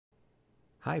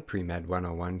Hi Pre-Med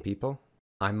 101 people.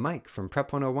 I'm Mike from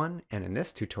Prep 101, and in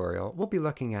this tutorial we'll be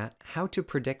looking at how to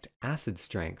predict acid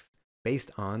strength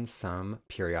based on some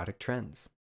periodic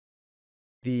trends.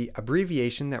 The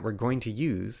abbreviation that we're going to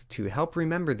use to help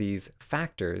remember these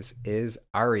factors is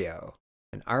ARIO.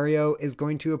 And ARIO is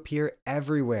going to appear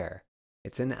everywhere.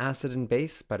 It's in acid and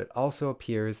base, but it also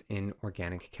appears in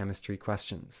organic chemistry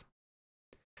questions.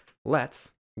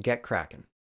 Let's get cracking.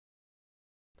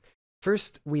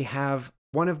 First, we have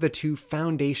one of the two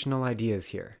foundational ideas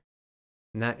here,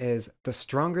 and that is the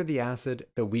stronger the acid,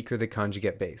 the weaker the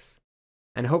conjugate base.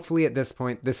 And hopefully at this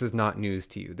point, this is not news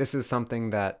to you. This is something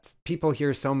that people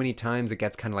hear so many times it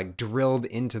gets kind of like drilled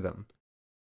into them.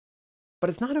 But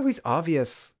it's not always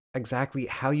obvious exactly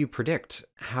how you predict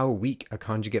how weak a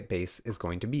conjugate base is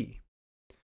going to be.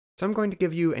 So I'm going to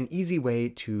give you an easy way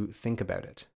to think about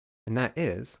it, and that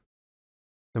is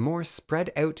the more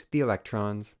spread out the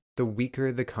electrons, the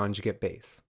weaker the conjugate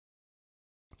base.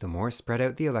 The more spread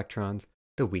out the electrons,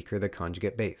 the weaker the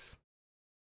conjugate base.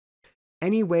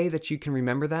 Any way that you can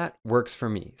remember that works for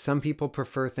me. Some people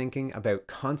prefer thinking about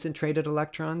concentrated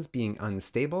electrons being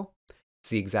unstable. It's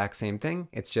the exact same thing,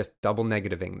 it's just double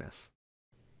negativing this.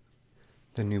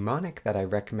 The mnemonic that I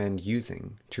recommend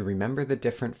using to remember the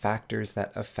different factors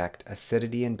that affect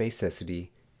acidity and basicity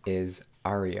is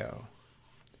ARIO.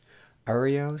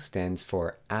 ARIO stands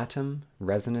for atom,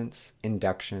 resonance,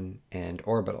 induction, and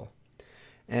orbital.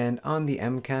 And on the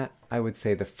MCAT, I would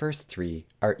say the first three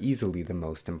are easily the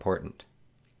most important.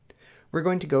 We're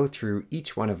going to go through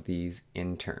each one of these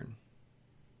in turn.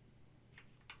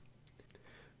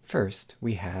 First,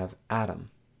 we have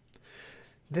atom.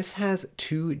 This has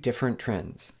two different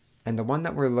trends, and the one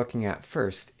that we're looking at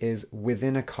first is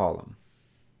within a column.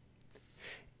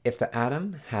 If the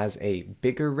atom has a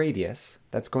bigger radius,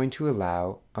 that's going to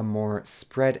allow a more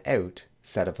spread out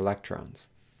set of electrons.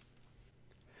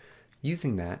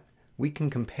 Using that, we can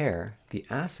compare the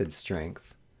acid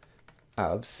strength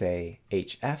of, say,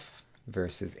 HF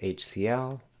versus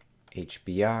HCl,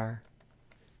 HBr,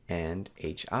 and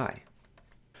HI.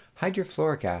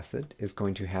 Hydrofluoric acid is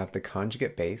going to have the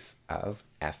conjugate base of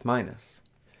F-,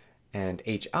 and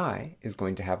HI is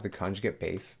going to have the conjugate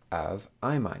base of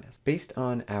I-. Based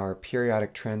on our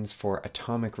periodic trends for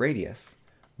atomic radius,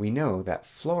 we know that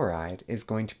fluoride is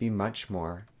going to be much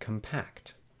more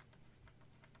compact,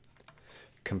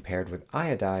 compared with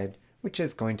iodide, which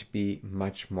is going to be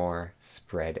much more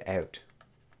spread out.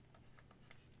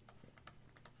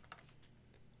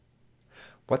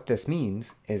 What this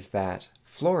means is that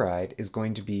fluoride is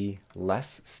going to be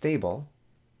less stable,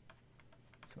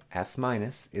 so F-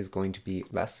 is going to be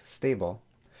less stable,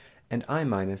 and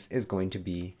I- is going to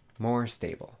be more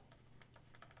stable.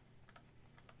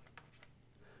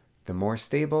 The more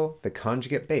stable the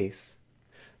conjugate base,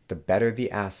 the better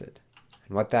the acid.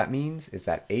 And what that means is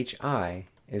that HI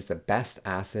is the best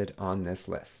acid on this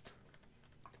list.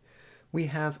 We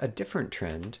have a different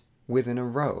trend within a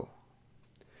row.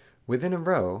 Within a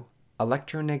row,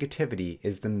 electronegativity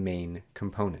is the main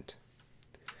component.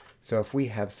 So if we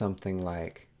have something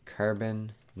like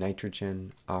carbon,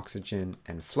 nitrogen, oxygen,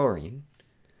 and fluorine,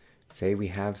 say we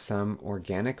have some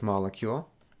organic molecule,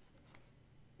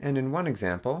 and in one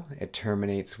example it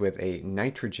terminates with a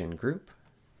nitrogen group,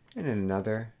 and in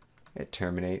another it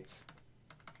terminates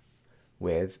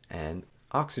with an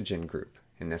oxygen group,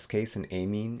 in this case an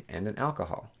amine and an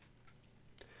alcohol.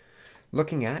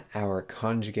 Looking at our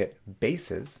conjugate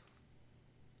bases,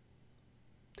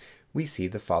 we see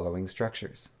the following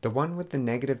structures. The one with the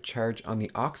negative charge on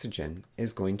the oxygen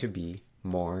is going to be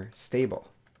more stable.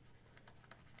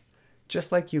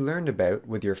 Just like you learned about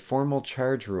with your formal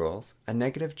charge rules, a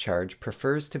negative charge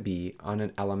prefers to be on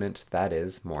an element that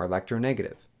is more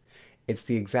electronegative. It's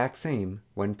the exact same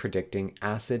when predicting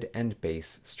acid and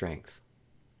base strength.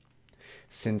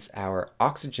 Since our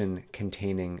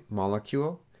oxygen-containing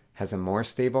molecule has a more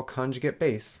stable conjugate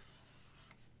base,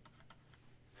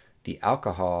 the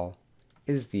alcohol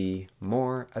is the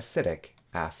more acidic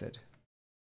acid.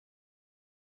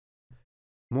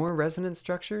 More resonance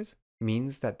structures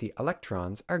means that the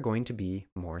electrons are going to be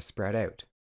more spread out.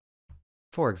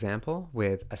 For example,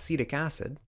 with acetic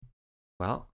acid,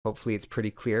 well, hopefully it's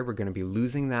pretty clear we're going to be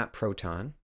losing that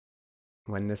proton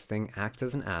when this thing acts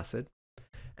as an acid,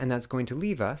 and that's going to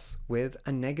leave us with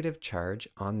a negative charge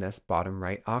on this bottom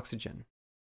right oxygen.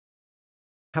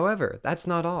 However, that's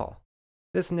not all.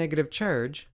 This negative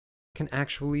charge can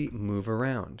actually move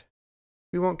around.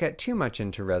 We won't get too much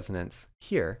into resonance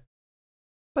here,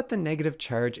 but the negative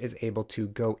charge is able to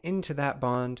go into that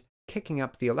bond, kicking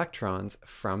up the electrons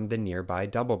from the nearby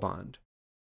double bond.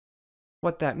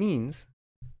 What that means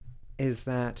is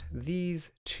that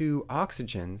these two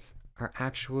oxygens are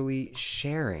actually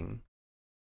sharing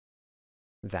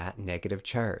that negative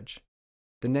charge.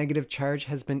 The negative charge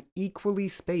has been equally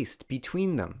spaced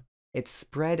between them. It's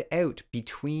spread out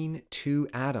between two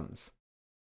atoms.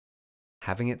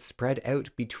 Having it spread out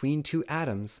between two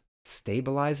atoms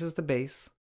stabilizes the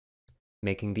base,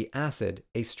 making the acid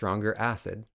a stronger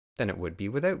acid than it would be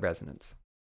without resonance.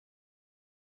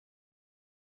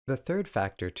 The third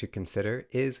factor to consider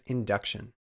is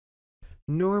induction.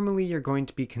 Normally, you're going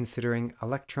to be considering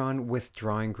electron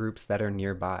withdrawing groups that are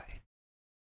nearby.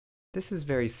 This is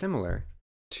very similar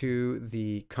to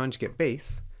the conjugate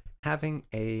base having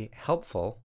a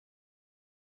helpful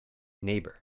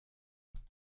neighbor.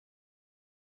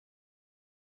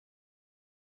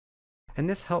 And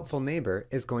this helpful neighbor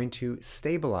is going to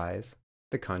stabilize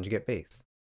the conjugate base.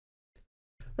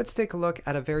 Let's take a look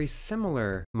at a very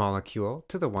similar molecule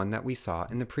to the one that we saw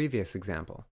in the previous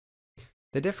example.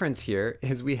 The difference here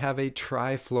is we have a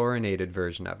trifluorinated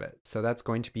version of it, so that's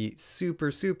going to be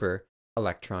super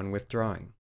electron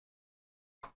withdrawing.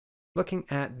 Looking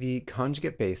at the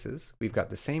conjugate bases, we've got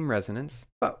the same resonance,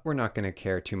 but we're not going to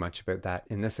care too much about that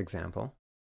in this example.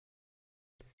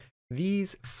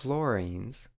 These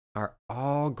fluorines are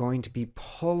all going to be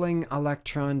pulling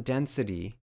electron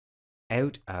density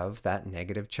out of that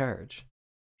negative charge.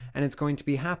 And it's going to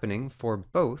be happening for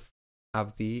both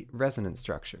of the resonance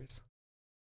structures.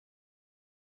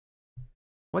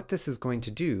 What this is going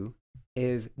to do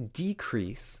is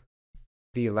decrease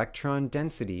the electron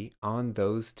density on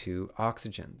those two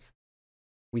oxygens.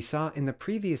 We saw in the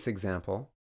previous example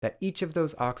that each of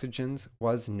those oxygens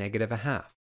was -0.5.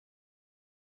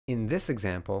 In this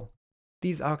example,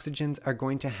 these oxygens are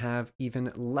going to have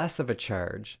even less of a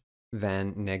charge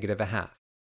than -0.5,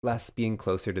 less being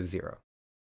closer to 0.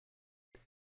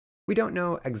 We don't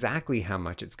know exactly how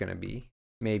much it's going to be,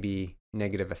 maybe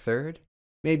 -1/3,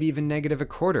 maybe even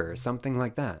 -1/4 or something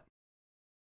like that.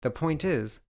 The point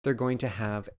is, they're going to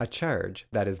have a charge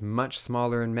that is much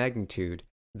smaller in magnitude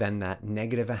than that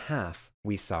 -0.5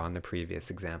 we saw in the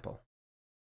previous example.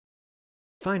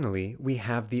 Finally, we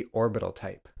have the orbital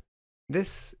type.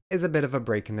 This is a bit of a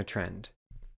break in the trend.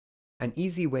 An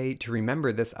easy way to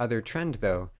remember this other trend,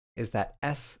 though, is that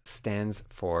S stands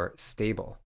for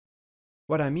stable.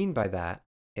 What I mean by that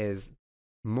is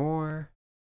more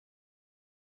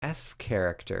S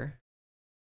character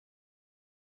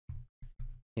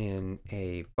in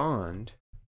a bond,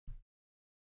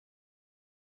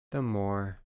 the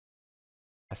more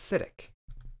acidic.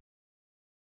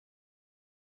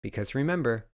 Because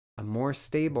remember, a more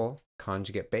stable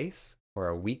conjugate base or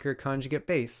a weaker conjugate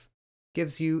base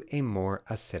gives you a more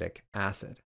acidic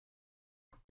acid.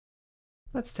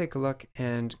 Let's take a look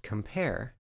and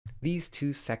compare these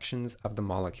two sections of the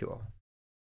molecule.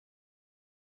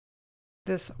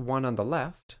 This one on the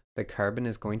left, the carbon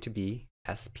is going to be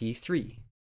sp3.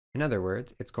 In other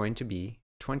words, it's going to be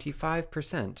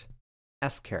 25%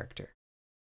 S character.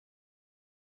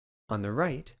 On the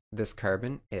right, this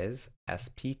carbon is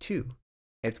sp2.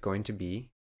 It's going to be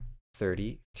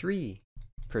 33%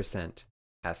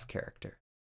 S character.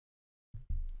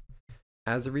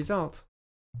 As a result,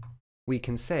 we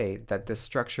can say that this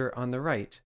structure on the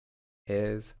right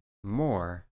is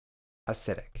more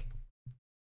acidic.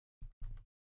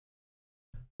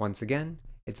 Once again,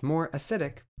 it's more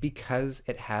acidic because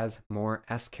it has more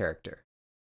S character.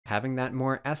 Having that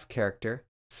more S character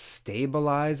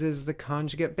stabilizes the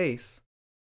conjugate base,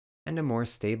 and a more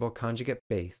stable conjugate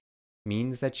base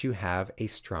means that you have a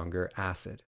stronger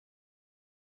acid.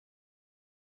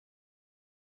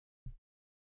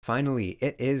 Finally,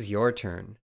 it is your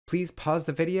turn. Please pause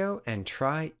the video and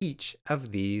try each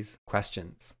of these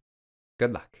questions.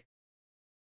 Good luck.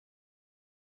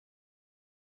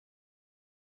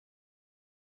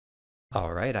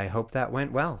 All right, I hope that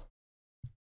went well.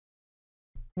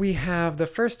 We have the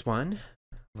first one.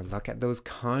 We'll look at those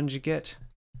conjugate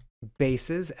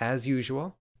bases as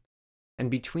usual. And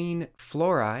between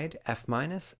fluoride, F-,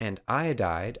 and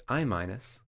iodide, I-,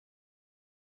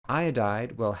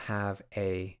 iodide will have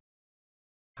a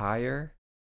higher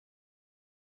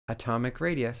atomic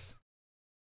radius,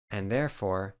 and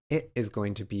therefore it is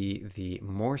going to be the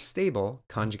more stable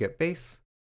conjugate base,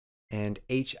 and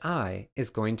HI is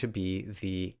going to be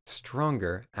the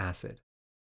stronger acid.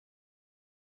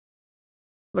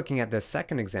 Looking at this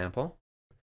second example,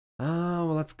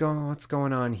 what's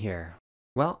going on here?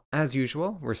 Well, as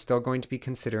usual, we're still going to be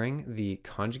considering the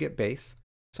conjugate base,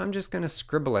 so I'm just going to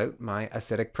scribble out my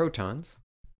acidic protons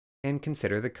and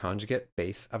consider the conjugate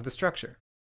base of the structure.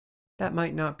 That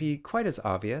might not be quite as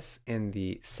obvious in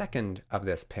the second of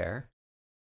this pair,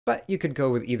 but you could go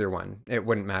with either one. It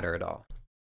wouldn't matter at all.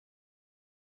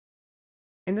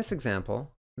 In this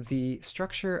example, the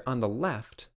structure on the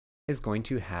left is going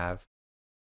to have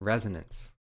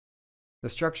resonance. The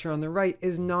structure on the right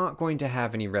is not going to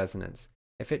have any resonance.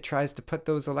 If it tries to put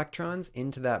those electrons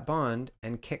into that bond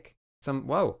and kick some,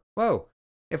 whoa,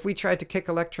 if we tried to kick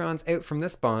electrons out from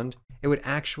this bond, it would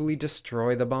actually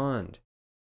destroy the bond.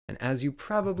 And as you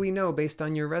probably know based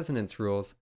on your resonance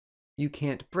rules, you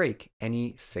can't break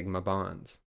any sigma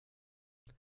bonds.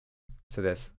 So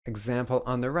this example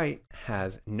on the right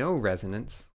has no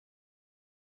resonance,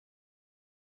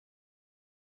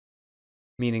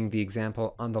 meaning the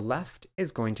example on the left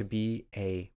is going to be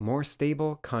a more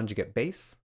stable conjugate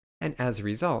base, and as a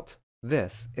result,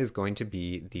 this is going to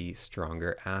be the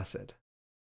stronger acid.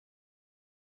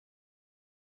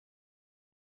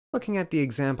 Looking at the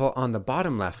example on the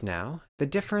bottom left now, the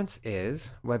difference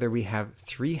is whether we have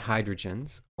 3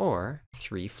 hydrogens or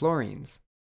 3 fluorines.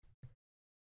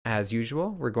 As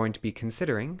usual, we're going to be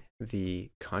considering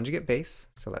the conjugate base,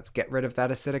 so let's get rid of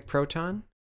that acidic proton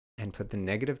and put the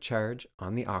negative charge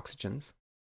on the oxygens.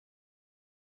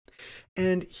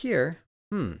 And here,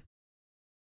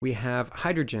 we have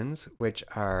hydrogens which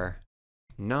are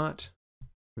not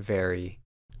very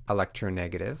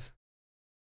electronegative.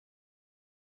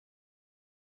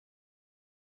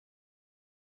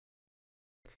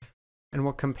 And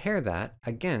we'll compare that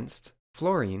against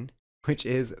fluorine, which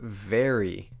is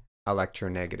very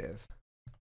electronegative.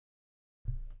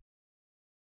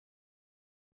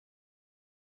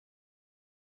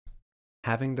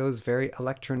 Having those very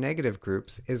electronegative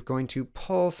groups is going to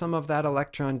pull some of that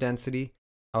electron density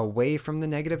away from the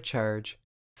negative charge,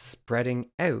 spreading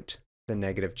out the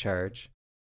negative charge,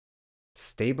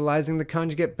 stabilizing the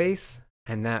conjugate base,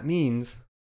 and that means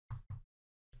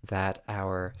that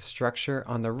our structure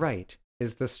on the right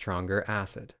is the stronger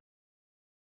acid.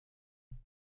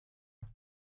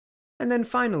 And then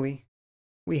finally,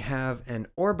 we have an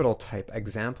orbital type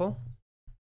example.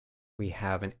 We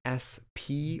have an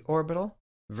sp orbital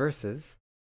versus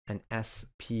an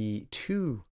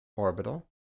sp2 orbital.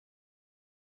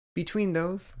 Between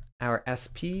those, our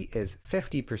sp is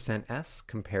 50% s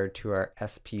compared to our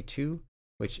sp2,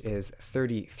 which is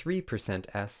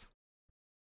 33% s.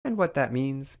 And what that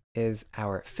means is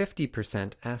our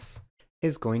 50% s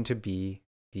is going to be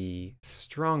the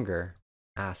stronger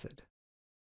acid.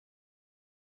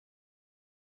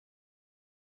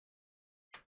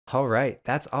 All right,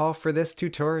 that's all for this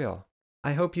tutorial.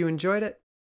 I hope you enjoyed it.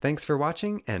 Thanks for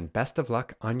watching and best of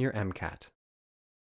luck on your MCAT.